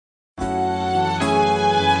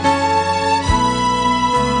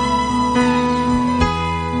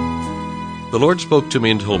The Lord spoke to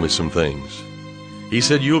me and told me some things. He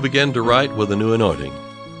said, you'll begin to write with a new anointing.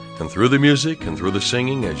 And through the music and through the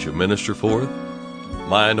singing as you minister forth,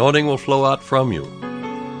 my anointing will flow out from you.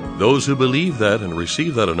 Those who believe that and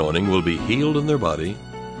receive that anointing will be healed in their body.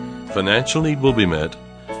 Financial need will be met.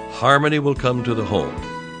 Harmony will come to the home.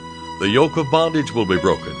 The yoke of bondage will be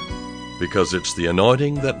broken, because it's the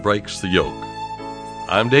anointing that breaks the yoke.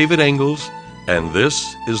 I'm David Engels, and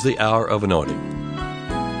this is the Hour of Anointing.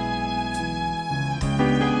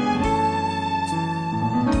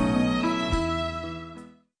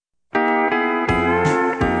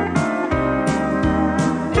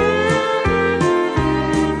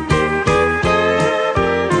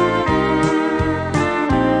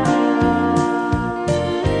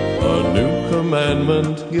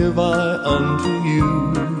 Give I unto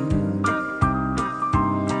you,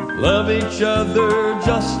 love each other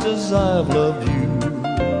just as I've loved you.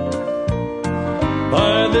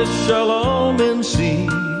 By this shall all men see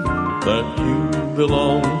that you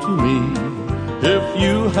belong to me, if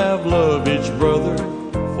you have loved each brother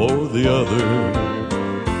for the other.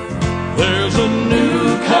 There's a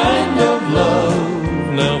new kind of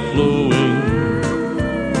love now flowing.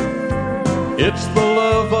 It's the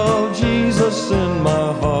love of Jesus in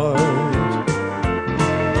my heart.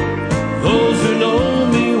 Those who know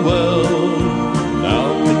me well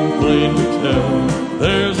now can plainly tell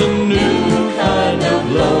there's a new kind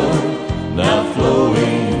of love now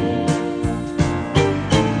flowing.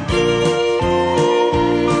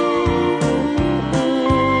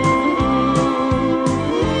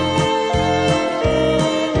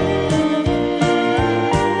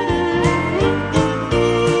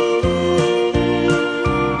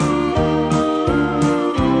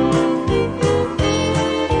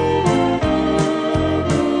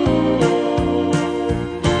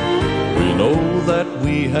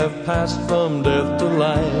 Passed from death to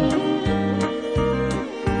life,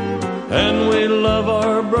 and we love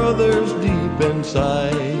our brothers deep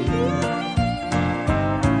inside.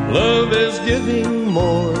 Love is giving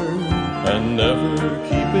more and never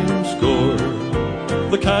keeping score,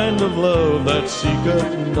 the kind of love that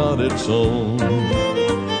seeketh not its own.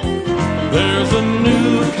 There's a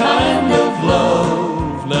new kind of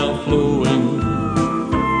love now flowing.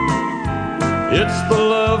 It's the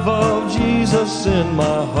love of Jesus in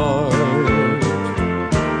my heart.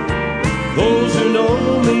 Those who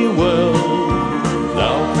know me well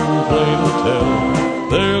now can plainly tell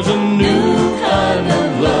there's a new kind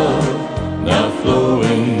of love now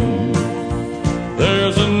flowing.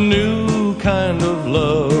 There's a new kind of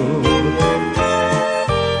love.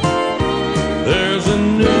 There's a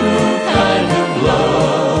new kind of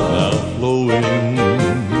love now flowing.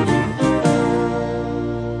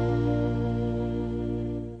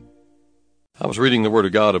 I was reading the Word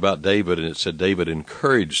of God about David, and it said David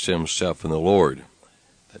encouraged himself in the Lord.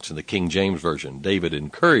 That's in the King James Version. David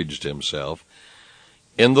encouraged himself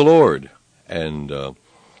in the Lord. And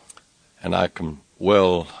I can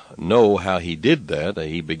well know how he did that.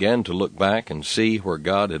 He began to look back and see where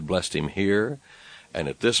God had blessed him here, and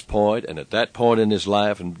at this point, and at that point in his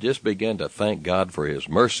life, and just began to thank God for his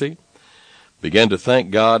mercy, began to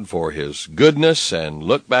thank God for his goodness, and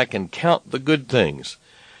look back and count the good things.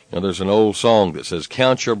 You know, there's an old song that says,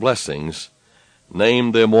 count your blessings,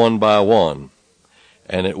 name them one by one,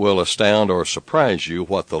 and it will astound or surprise you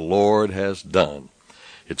what the Lord has done.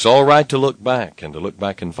 It's all right to look back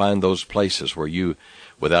and find those places where you,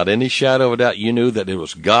 without any shadow of a doubt, you knew that it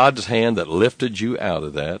was God's hand that lifted you out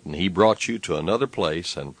of that, and he brought you to another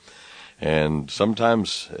place. And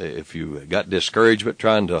sometimes if you got discouragement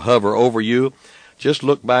trying to hover over you, just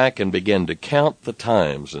look back and begin to count the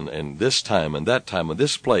times, and this time and that time and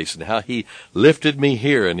this place, and how he lifted me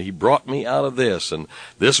here and he brought me out of this, and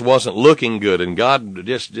this wasn't looking good, and God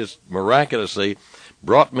just miraculously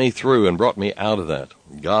brought me through and brought me out of that.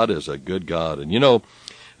 God is a good God. And you know,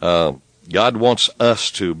 God wants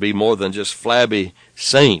us to be more than just flabby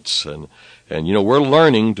saints, and you know, we're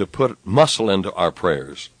learning to put muscle into our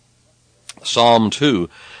prayers. Psalm 2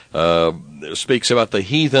 speaks about the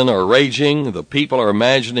heathen are raging, the people are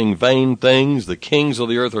imagining vain things, the kings of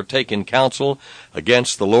the earth are taking counsel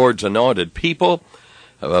against the Lord's anointed people,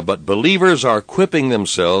 but believers are equipping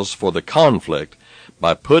themselves for the conflict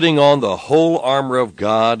by putting on the whole armor of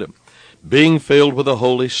God, being filled with the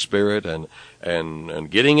Holy Spirit, and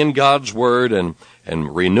getting in God's Word, and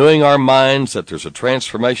renewing our minds that there's a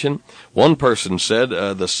transformation. One person said,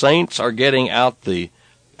 the saints are getting out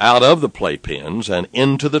of the playpens and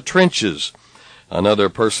into the trenches. Another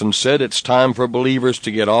person said it's time for believers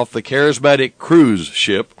to get off the charismatic cruise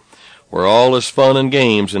ship where all is fun and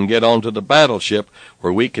games, and get onto the battleship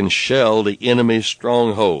where we can shell the enemy's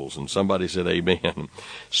strongholds. And somebody said amen.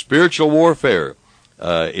 Spiritual warfare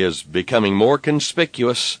is becoming more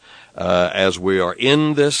conspicuous as we are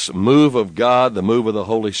in this move of God, the move of the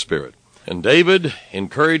Holy Spirit. And David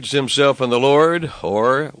encouraged himself in the Lord,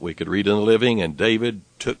 or we could read in the Living, and David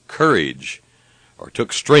took courage, or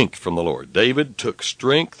took strength from the Lord. David took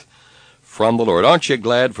strength from the Lord. Aren't you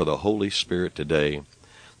glad for the Holy Spirit today?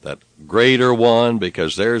 That greater one,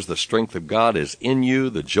 because there's the strength of God is in you.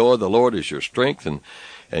 The joy of the Lord is your strength.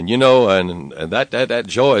 And you know, and that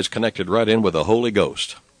joy is connected right in with the Holy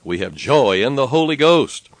Ghost. We have joy in the Holy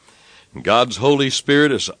Ghost. And God's Holy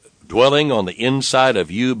Spirit is dwelling on the inside of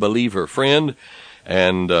you, believer friend.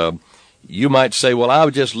 And you might say, well, I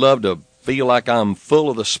would just love to feel like I'm full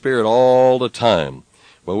of the Spirit all the time.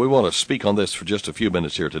 Well, we want to speak on this for just a few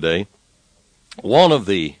minutes here today. One of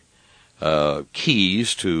the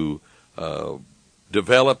keys to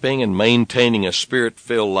developing and maintaining a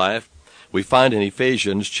Spirit-filled life we find in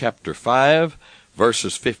Ephesians chapter 5,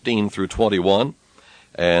 verses 15 through 21.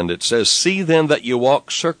 And it says, "See then that you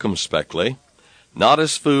walk circumspectly, not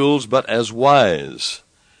as fools, but as wise,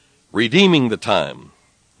 redeeming the time."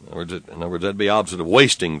 In other words, that'd be opposite of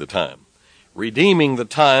wasting the time. Redeeming the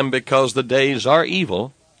time, because the days are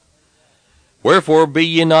evil. "Wherefore be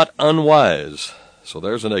ye not unwise." So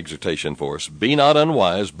there's an exhortation for us. Be not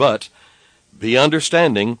unwise, but be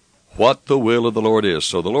understanding what the will of the Lord is.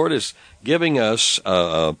 So the Lord is giving us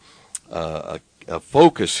a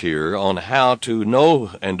focus here on how to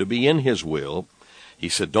know and to be in His will. He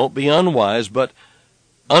said, don't be unwise, but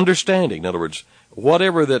understanding. In other words,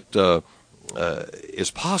 whatever that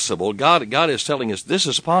is possible, God is telling us this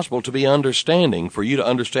is possible to be understanding, for you to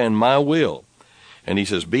understand my will. And He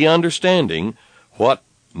says, be understanding what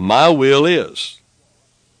my will is.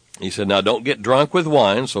 He said, now don't get drunk with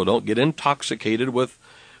wine, so don't get intoxicated with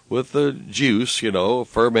the juice,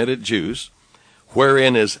 fermented juice,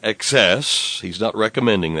 wherein is excess. He's not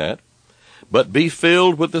recommending that. But be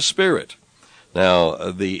filled with the Spirit.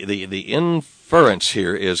 Now, the inference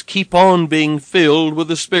here is keep on being filled with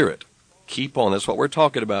the Spirit. Keep on. That's what we're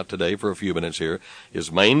talking about today for a few minutes here,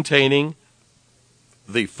 is maintaining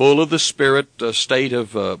the full of the Spirit state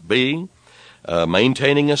of being,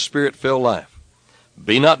 maintaining a Spirit-filled life.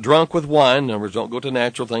 Be not drunk with wine. In other words, don't go to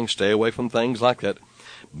natural things. Stay away from things like that.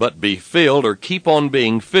 But be filled, or keep on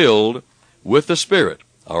being filled with the Spirit.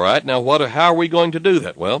 All right, now how are we going to do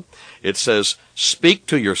that? Well, it says, speak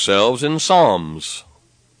to yourselves in psalms.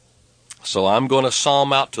 So I'm going to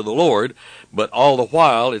psalm out to the Lord, but all the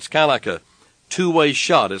while, it's kind of like a two-way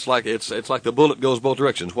shot. It's like the bullet goes both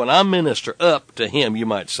directions. When I minister up to Him, you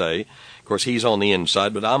might say, of course, He's on the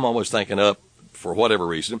inside, but I'm always thinking up for whatever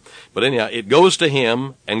reason. But anyhow, it goes to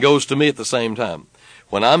Him and goes to me at the same time.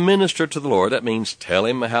 When I minister to the Lord, that means tell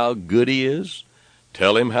Him how good He is,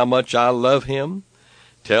 tell Him how much I love Him,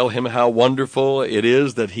 tell Him how wonderful it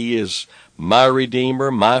is that He is my Redeemer,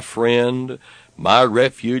 my friend, my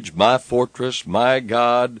refuge, my fortress, my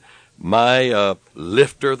God, my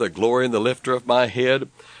lifter, the glory and the lifter of my head.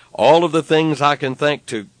 All of the things I can think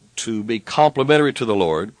to be complimentary to the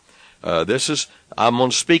Lord. I'm going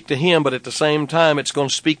to speak to Him, but at the same time, it's going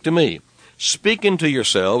to speak to me. Speaking to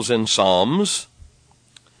yourselves in psalms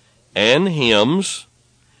and hymns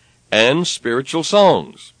and spiritual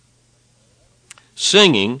songs,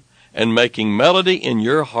 singing and making melody in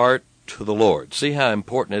your heart to the Lord. See how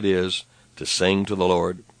important it is to sing to the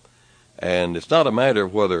Lord? And it's not a matter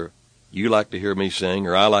of whether you like to hear me sing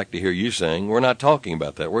or I like to hear you sing. We're not talking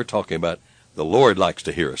about that. We're talking about the Lord likes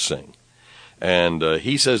to hear us sing. And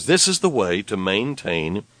He says this is the way to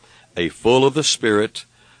maintain a full of the Spirit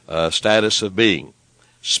status of being.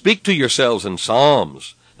 Speak to yourselves in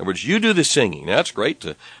psalms. In other words, you do the singing. Now, it's great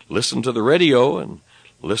to listen to the radio and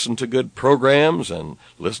listen to good programs and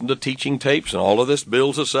listen to teaching tapes, and all of this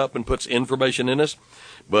builds us up and puts information in us.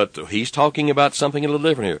 But He's talking about something a little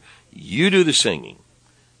different here. You do the singing.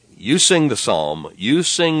 You sing the psalm. You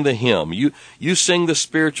sing the hymn. You sing the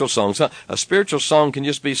spiritual song. So a spiritual song can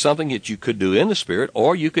just be something that you could do in the Spirit,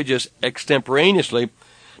 or you could just extemporaneously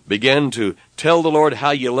begin to tell the Lord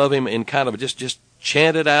how you love Him and kind of just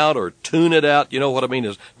chant it out or tune it out. You know what I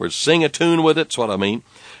mean? Or sing a tune with it. That's what I mean.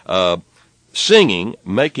 Singing,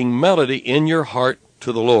 making melody in your heart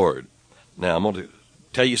to the Lord. Now, I'm going to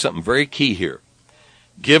tell you something very key here.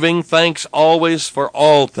 Giving thanks always for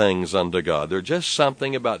all things unto God. There's just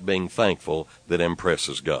something about being thankful that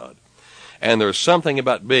impresses God. And there's something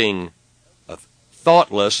about being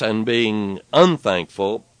thoughtless and being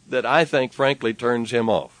unthankful that I think, frankly, turns Him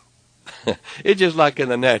off. It's just like in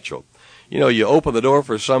the natural. you open the door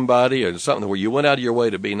for somebody or something where you went out of your way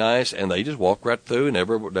to be nice, and they just walk right through,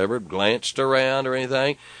 never glanced around or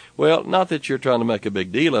anything. Well, not that you're trying to make a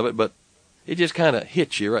big deal of it, but it just kind of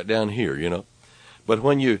hits you right down here, But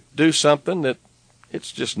when you do something that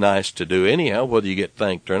it's just nice to do anyhow, whether you get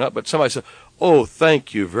thanked or not, but somebody says, "Oh,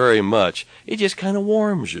 thank you very much," it just kind of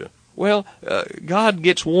warms you. Well, God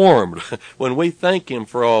gets warmed when we thank Him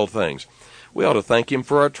for all things. We ought to thank Him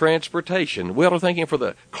for our transportation. We ought to thank Him for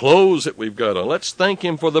the clothes that we've got on. Let's thank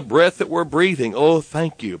Him for the breath that we're breathing. Oh,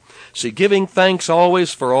 thank you. See, giving thanks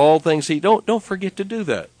always for all things. See, don't forget to do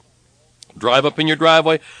that. Drive up in your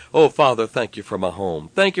driveway. "Oh, Father, thank you for my home.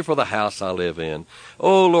 Thank you for the house I live in.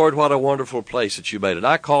 Oh, Lord, what a wonderful place that you made it.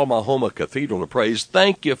 I call my home a cathedral of praise.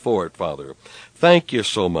 Thank you for it, Father. Thank you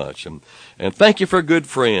so much. And thank you for good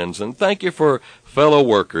friends. And thank you for fellow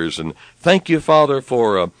workers. And thank you, Father,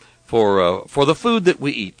 for the food that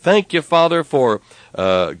we eat. Thank you, Father, for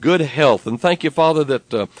good health. And thank you, Father,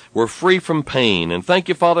 that we're free from pain. And thank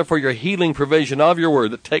you, Father, for your healing provision of your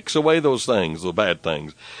word that takes away those things, the bad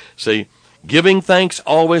things." See, giving thanks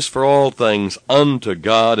always for all things unto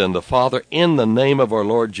God and the Father in the name of our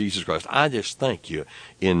Lord Jesus Christ. I just thank you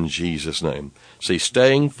in Jesus' name. See,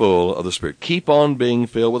 staying full of the Spirit. Keep on being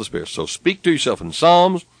filled with the Spirit. So speak to yourself in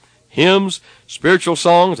psalms, hymns, spiritual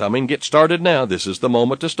songs. Get started now. This is the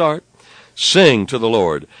moment to start. Sing to the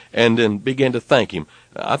Lord and then begin to thank Him.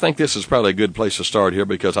 I think this is probably a good place to start here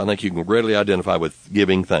because I think you can readily identify with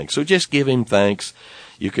giving thanks. So just give Him thanks.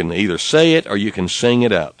 You can either say it or you can sing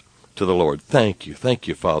it out to the Lord. Thank you,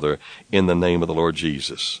 Father, in the name of the Lord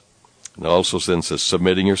Jesus. And also then says,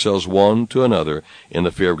 submitting yourselves one to another in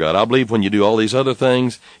the fear of God. I believe when you do all these other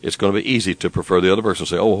things, it's going to be easy to prefer the other person.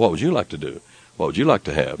 Say, "Oh, what would you like to do? What would you like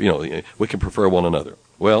to have?" We can prefer one another.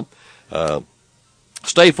 Well,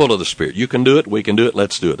 stay full of the Spirit. You can do it. We can do it.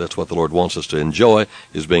 Let's do it. That's what the Lord wants us to enjoy,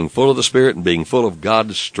 is being full of the Spirit and being full of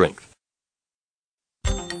God's strength.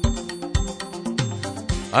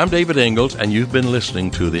 I'm David Ingalls, and you've been listening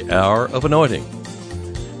to The Hour of Anointing.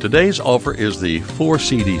 Today's offer is the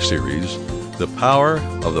 4-CD series, The Power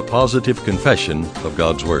of the Positive Confession of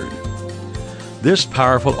God's Word. This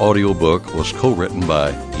powerful audio book was co-written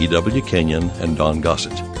by E.W. Kenyon and Don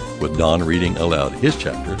Gossett, with Don reading aloud his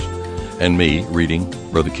chapters and me reading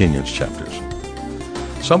Brother Kenyon's chapters.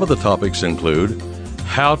 Some of the topics include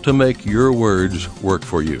how to make your words work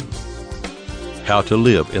for you, how to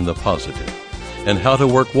live in the positive, and how to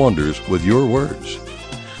work wonders with your words.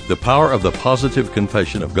 The power of the positive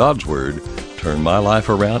confession of God's Word turned my life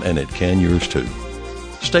around, and it can yours too.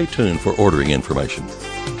 Stay tuned for ordering information.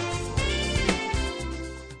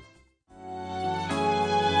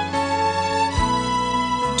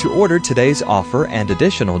 To order today's offer and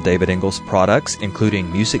additional David Ingalls products,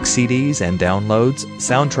 including music CDs and downloads,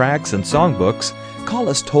 soundtracks, and songbooks, call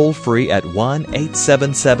us toll-free at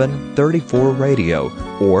 1-877-34-RADIO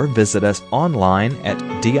or visit us online at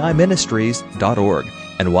diministries.org.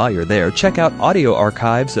 And while you're there, check out audio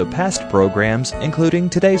archives of past programs, including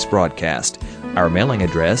today's broadcast. Our mailing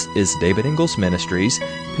address is David Ingalls Ministries,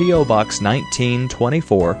 P.O. Box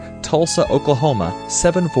 1924, Tulsa, Oklahoma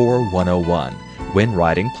 74101. When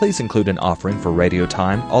writing, please include an offering for radio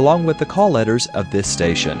time along with the call letters of this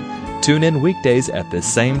station. Tune in weekdays at this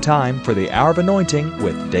same time for the Hour of Anointing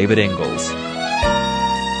with David Ingalls.